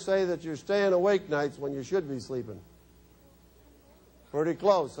here say that you're staying awake nights when you should be sleeping? Pretty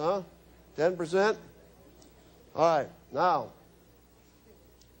close, huh? 10%? All right. Now,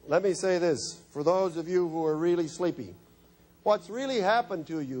 let me say this. For those of you who are really sleepy, what's really happened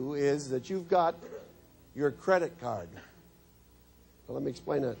to you is that you've got your credit card. Well, let me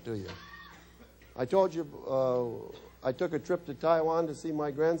explain that to you. I told you I took a trip to Taiwan to see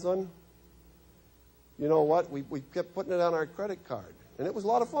my grandson. You know what? We kept putting it on our credit card. And it was a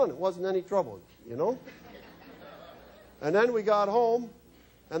lot of fun. It wasn't any trouble, you know? And then we got home,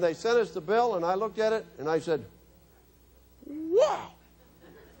 and they sent us the bill, and I looked at it, and I said, wow!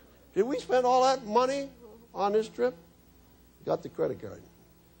 Did we spend all that money on this trip? Got the credit card.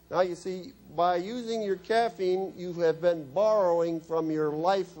 Now, you see, by using your caffeine, you have been borrowing from your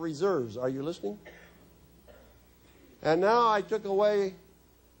life reserves. Are you listening? And now I took away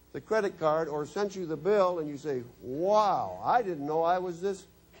the credit card or sent you the bill, and you say, wow, I didn't know I was this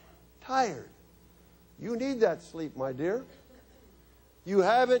tired. You need that sleep, my dear. You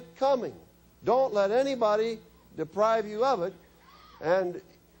have it coming. Don't let anybody deprive you of it, and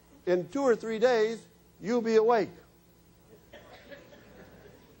in 2 or 3 days, you'll be awake.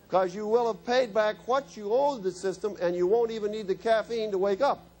 Because you will have paid back what you owed the system, and you won't even need the caffeine to wake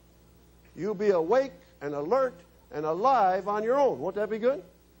up. You'll be awake and alert and alive on your own. Won't that be good?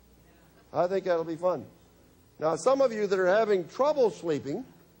 I think that'll be fun. Now, some of you that are having trouble sleeping,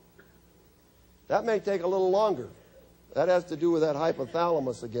 that may take a little longer. That has to do with that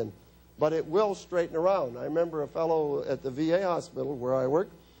hypothalamus again. But it will straighten around. I remember a fellow at the VA hospital where I work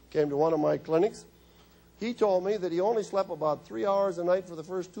came to one of my clinics. He told me that he only slept about 3 hours a night for the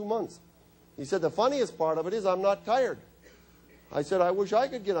first 2 months. He said, the funniest part of it is I'm not tired. I said, I wish I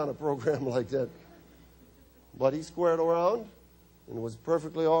could get on a program like that. But he squared around and was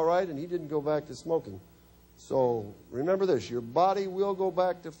perfectly all right, and he didn't go back to smoking. So remember this, your body will go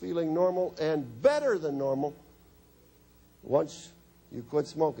back to feeling normal and better than normal once you quit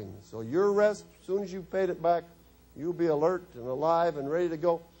smoking. So your rest, as soon as you've paid it back, you'll be alert and alive and ready to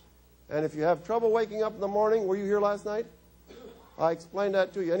go. And if you have trouble waking up in the morning, were you here last night? I explained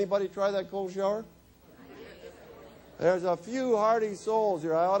that to you. Anybody try that cold shower? There's a few hardy souls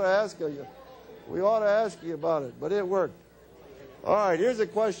here. I ought to ask you. We ought to ask you about it, but it worked. All right, here's a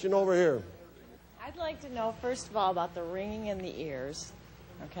question over here. I I'd like to know, first of all, about the ringing in the ears,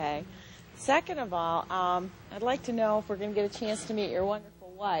 okay? Second of all, I'd like to know if we're going to get a chance to meet your wonderful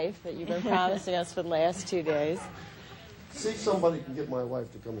wife that you've been promising us for the last 2 days. See if somebody can get my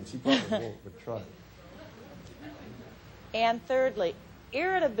wife to come in. She probably won't, but try. And thirdly,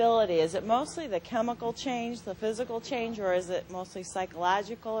 irritability, is it mostly the chemical change, the physical change, or is it mostly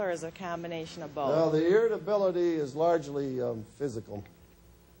psychological, or is it a combination of both? Well, the irritability is largely physical,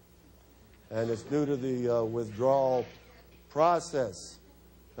 and it's due to the withdrawal process.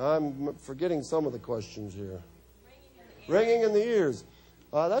 I'm forgetting some of the questions here. Ringing in the ears.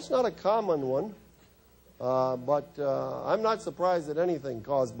 That's not a common one, but I'm not surprised at anything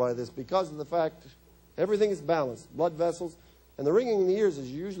caused by this because of the fact everything is balanced, blood vessels, and the ringing in the ears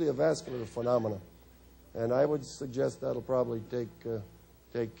is usually a vascular phenomenon. And I would suggest that'll probably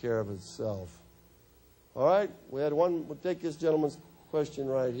take care of itself. All right, we had one. We'll take this gentleman's question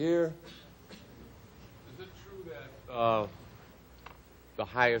right here. Is it true that the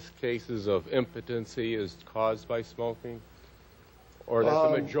highest cases of impotency is caused by smoking? Or that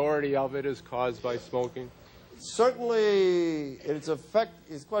the majority of it is caused by smoking? Certainly, its effect,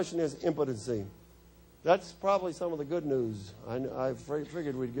 his question is impotency. That's probably some of the good news. I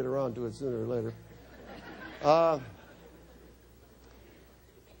figured we'd get around to it sooner or later.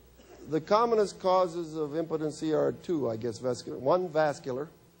 The commonest causes of impotency are two, I guess, vascular. One vascular,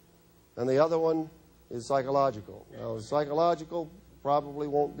 and the other one is psychological. Now, psychological probably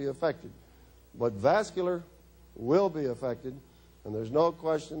won't be affected, but vascular will be affected, and there's no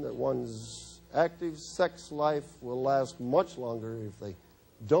question that one's active sex life will last much longer if they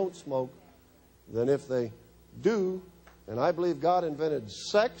don't smoke than if they do. And I believe God invented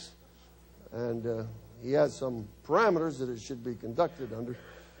sex, and he has some parameters that it should be conducted under.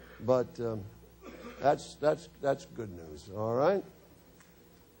 But that's good news. All right.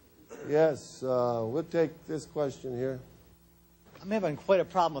 Yes, we'll take this question here. I'm having quite a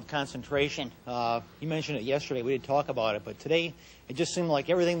problem with concentration. You mentioned it yesterday. We did talk about it, but today it just seemed like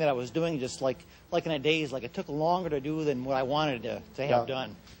everything that I was doing, just like in a daze, like it took longer to do than what I wanted to have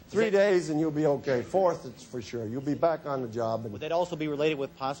done. 3 days and you'll be okay. Fourth, it's for sure. You'll be back on the job. Would that also be related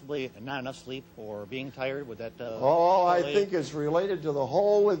with possibly not enough sleep or being tired? Would that? I think it's related to the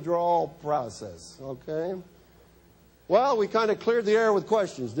whole withdrawal process. Okay. Well, we kind of cleared the air with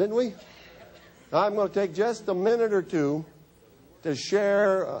questions, didn't we? I'm going to take just a minute or two to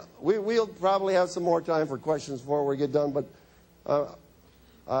share. We'll probably have some more time for questions before we get done, but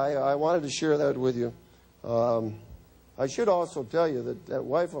I wanted to share that with you. I should also tell you that that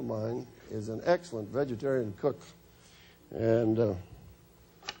wife of mine is an excellent vegetarian cook, and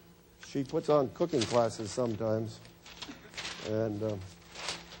she puts on cooking classes sometimes. And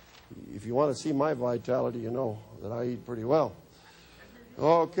if you want to see my vitality, you know that I eat pretty well.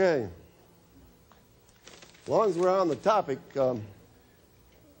 Okay. As long as we're on the topic,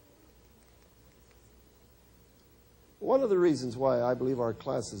 one of the reasons why I believe our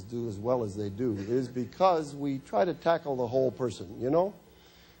classes do as well as they do is because we try to tackle the whole person, you know?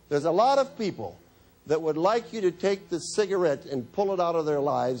 There's a lot of people that would like you to take the cigarette and pull it out of their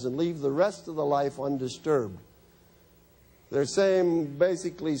lives and leave the rest of the life undisturbed. They're saying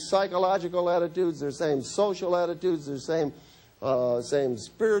basically psychological attitudes, they're saying social attitudes, they're saying same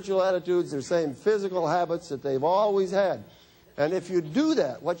spiritual attitudes, they're saying physical habits that they've always had. And if you do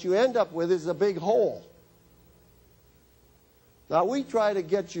that, what you end up with is a big hole. Now, we try to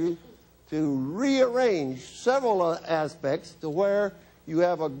get you to rearrange several aspects to where you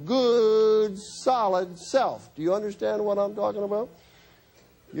have a good, solid self. Do you understand what I'm talking about?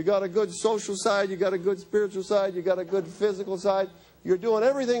 You got a good social side, you got a good spiritual side, you got a good physical side. You're doing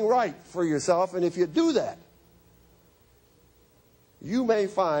everything right for yourself, and if you do that, you may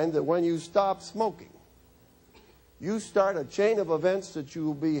find that when you stop smoking, you start a chain of events that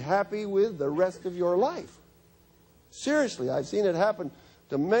you'll be happy with the rest of your life. Seriously, I've seen it happen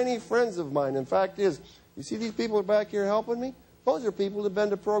to many friends of mine. In fact, you see these people back here helping me? Those are people that have been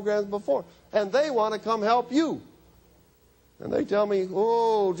to programs before, and they want to come help you. And they tell me,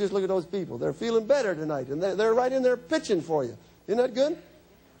 oh, just look at those people. They're feeling better tonight, and they're right in there pitching for you. Isn't that good?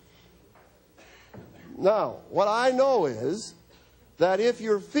 Now, what I know is that if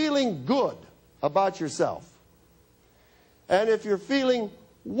you're feeling good about yourself, and if you're feeling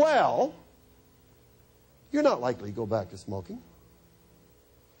well, you're not likely to go back to smoking.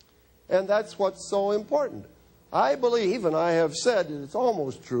 And that's what's so important. I believe, and I have said, and it's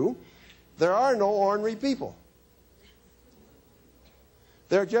almost true, there are no ornery people.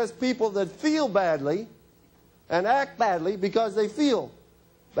 They're just people that feel badly and act badly because they feel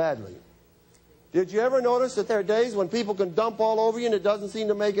badly. Did you ever notice that there are days when people can dump all over you and it doesn't seem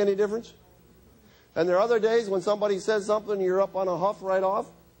to make any difference? And there are other days when somebody says something and you're up on a huff right off.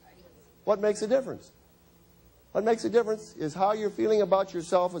 What makes a difference? What makes a difference is how you're feeling about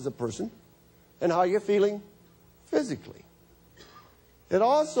yourself as a person and how you're feeling physically. It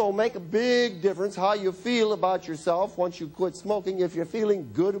also makes a big difference how you feel about yourself once you quit smoking. If you're feeling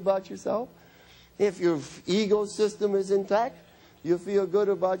good about yourself, if your ego system is intact, you feel good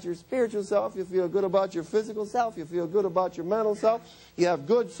about your spiritual self, you feel good about your physical self, you feel good about your mental self, you have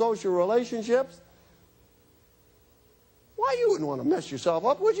good social relationships. Why you wouldn't want to mess yourself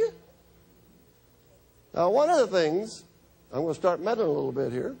up, would you? Now, one of the things, I'm going to start meddling a little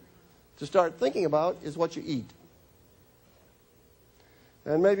bit here, to start thinking about is what you eat.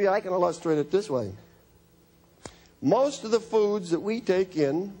 And maybe I can illustrate it this way. Most of the foods that we take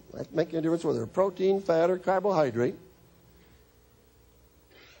in, that make a difference whether they're protein, fat, or carbohydrate,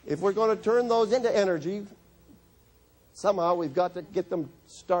 if we're going to turn those into energy, somehow we've got to get them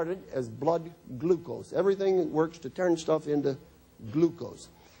started as blood glucose. Everything works to turn stuff into glucose.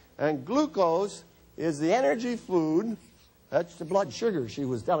 And glucose is the energy food, that's the blood sugar she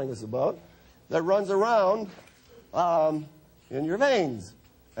was telling us about, that runs around in your veins.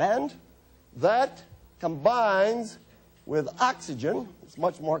 And that combines with oxygen, it's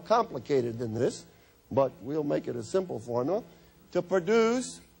much more complicated than this, but we'll make it a simple formula, to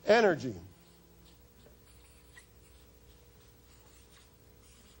produce energy.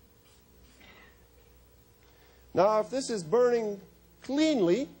 Now, if this is burning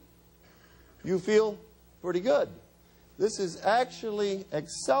cleanly, you feel pretty good. This is actually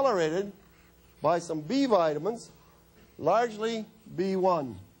accelerated by some B vitamins, largely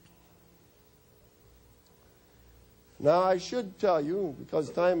B1. Now, I should tell you, because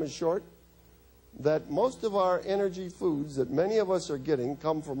time is short, that most of our energy foods that many of us are getting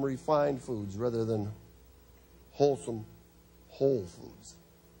come from refined foods rather than wholesome, whole foods.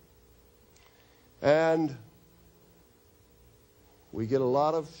 And we get a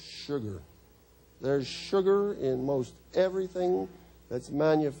lot of sugar. There's sugar in most everything that's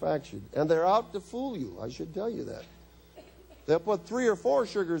manufactured. And they're out to fool you, I should tell you that. They'll put 3 or 4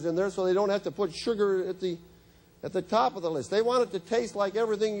 sugars in there so they don't have to put sugar at the top of the list. They want it to taste like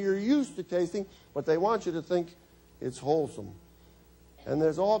everything you're used to tasting, but they want you to think it's wholesome. And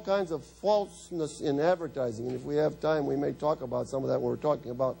there's all kinds of falseness in advertising. And if we have time, we may talk about some of that when we're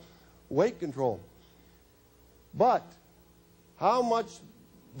talking about weight control. But how much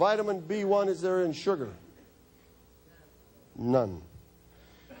vitamin B1 is there in sugar? None.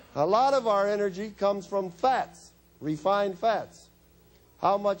 A lot of our energy comes from fats, refined fats.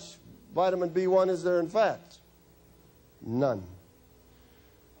 How much vitamin B1 is there in fats? None.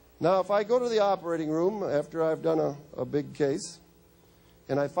 Now, if I go to the operating room after I've done a big case,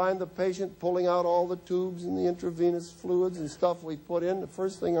 and I find the patient pulling out all the tubes and the intravenous fluids and stuff we put in, the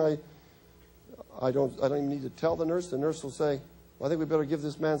first thing I don't even need to tell the nurse. The nurse will say, well, I think we better give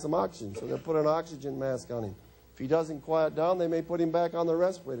this man some oxygen. So they'll put an oxygen mask on him. If he doesn't quiet down, they may put him back on the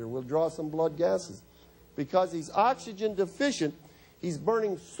respirator. We'll draw some blood gases. Because he's oxygen deficient, he's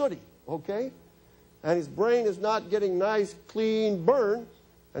burning sooty, okay? And his brain is not getting nice, clean burn,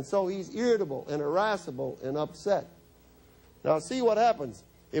 and so he's irritable and irascible and upset. Now, see what happens.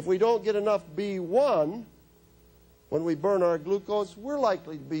 If we don't get enough B1, when we burn our glucose, we're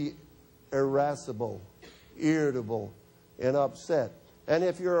likely to be irascible, irritable, and upset. And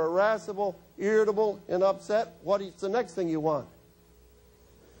if you're irascible, irritable, and upset, what is the next thing you want?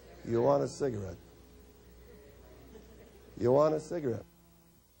 You want a cigarette. You want a cigarette.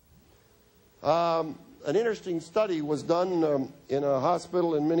 An interesting study was done in a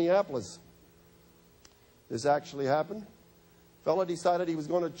hospital in Minneapolis. This actually happened. A fellow decided he was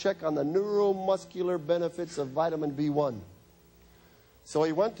going to check on the neuromuscular benefits of vitamin B1. So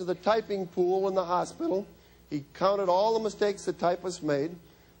he went to the typing pool in the hospital. He counted all the mistakes the typists made.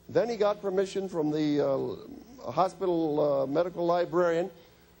 Then he got permission from the hospital medical librarian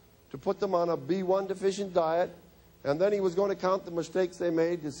to put them on a B1 deficient diet. And then he was going to count the mistakes they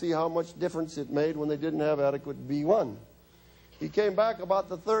made to see how much difference it made when they didn't have adequate B1. He came back about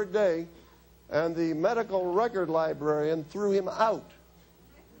the 3rd day, and the medical record librarian threw him out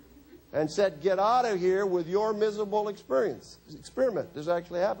and said, get out of here with your miserable experiment. This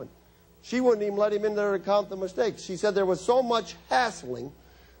actually happened. She wouldn't even let him in there to count the mistakes. She said there was so much hassling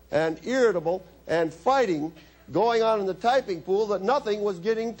and irritable and fighting going on in the typing pool that nothing was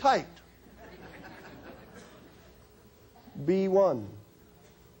getting typed. B1.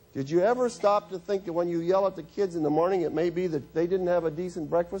 Did you ever stop to think that when you yell at the kids in the morning, it may be that they didn't have a decent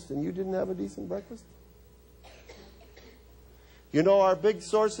breakfast and you didn't have a decent breakfast? You know our big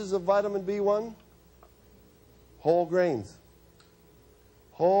sources of vitamin B1? Whole grains.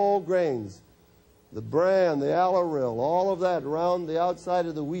 Whole grains. the bran, the allurill, all of that around the outside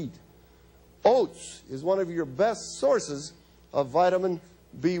of the wheat. Oats is one of your best sources of vitamin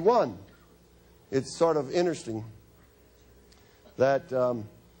B1. It's sort of interesting that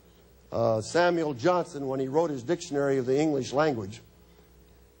Samuel Johnson, when he wrote his dictionary of the English language,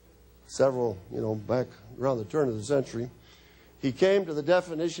 several, back around the turn of the century, he came to the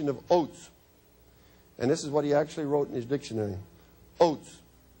definition of oats. And this is what he actually wrote in his dictionary. Oats,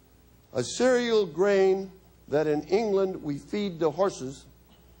 a cereal grain that in England we feed the horses,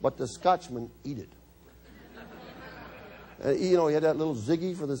 but the Scotchmen eat it. He had that little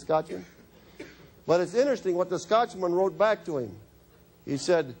ziggy for the Scotchman. But it's interesting what the Scotchman wrote back to him. He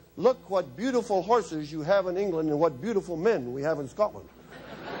said, look what beautiful horses you have in England and what beautiful men we have in Scotland.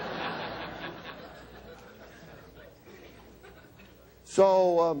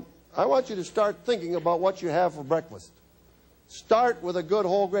 So I want you to start thinking about what you have for breakfast. Start with a good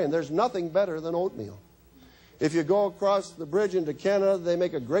whole grain. There's nothing better than oatmeal. If you go across the bridge into Canada, they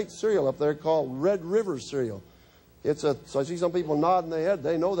make a great cereal up there called Red River cereal. So I see some people nodding their head.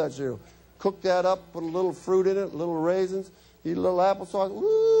 They know that cereal. Cook that up, put a little fruit in it, little raisins, eat a little applesauce.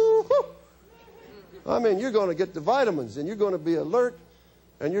 Woo-hoo! I mean, you're going to get the vitamins, and you're going to be alert,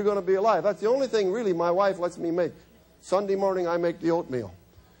 and you're going to be alive. That's the only thing, really, my wife lets me make. Sunday morning, I make the oatmeal.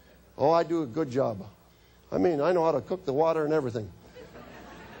 Oh, I do a good job. I mean, I know how to cook the water and everything.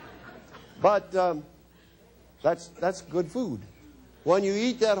 But that's good food. When you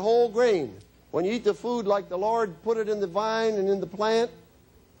eat that whole grain, when you eat the food like the Lord put it in the vine and in the plant,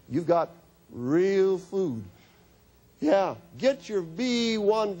 you've got real food. Yeah, get your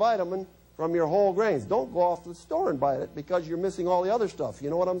B1 vitamin from your whole grains. Don't go off to the store and buy it because you're missing all the other stuff. You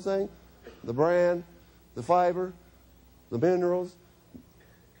know what I'm saying? The bran, the fiber, the minerals,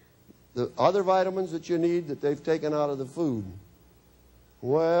 the other vitamins that you need that they've taken out of the food.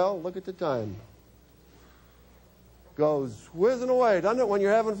 Well, look at the time. Goes whizzing away, doesn't it, when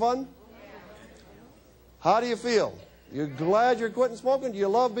you're having fun? How do you feel? You're glad you're quitting smoking? Do you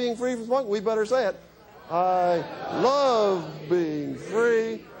love being free from smoking? We better say it. I love being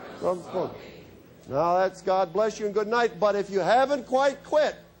free from smoking. Now that's God bless you and good night. But if you haven't quite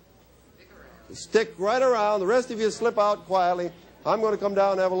quit, stick right around. The rest of you slip out quietly. I'm going to come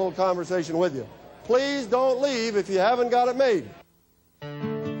down and have a little conversation with you. Please don't leave if you haven't got it made.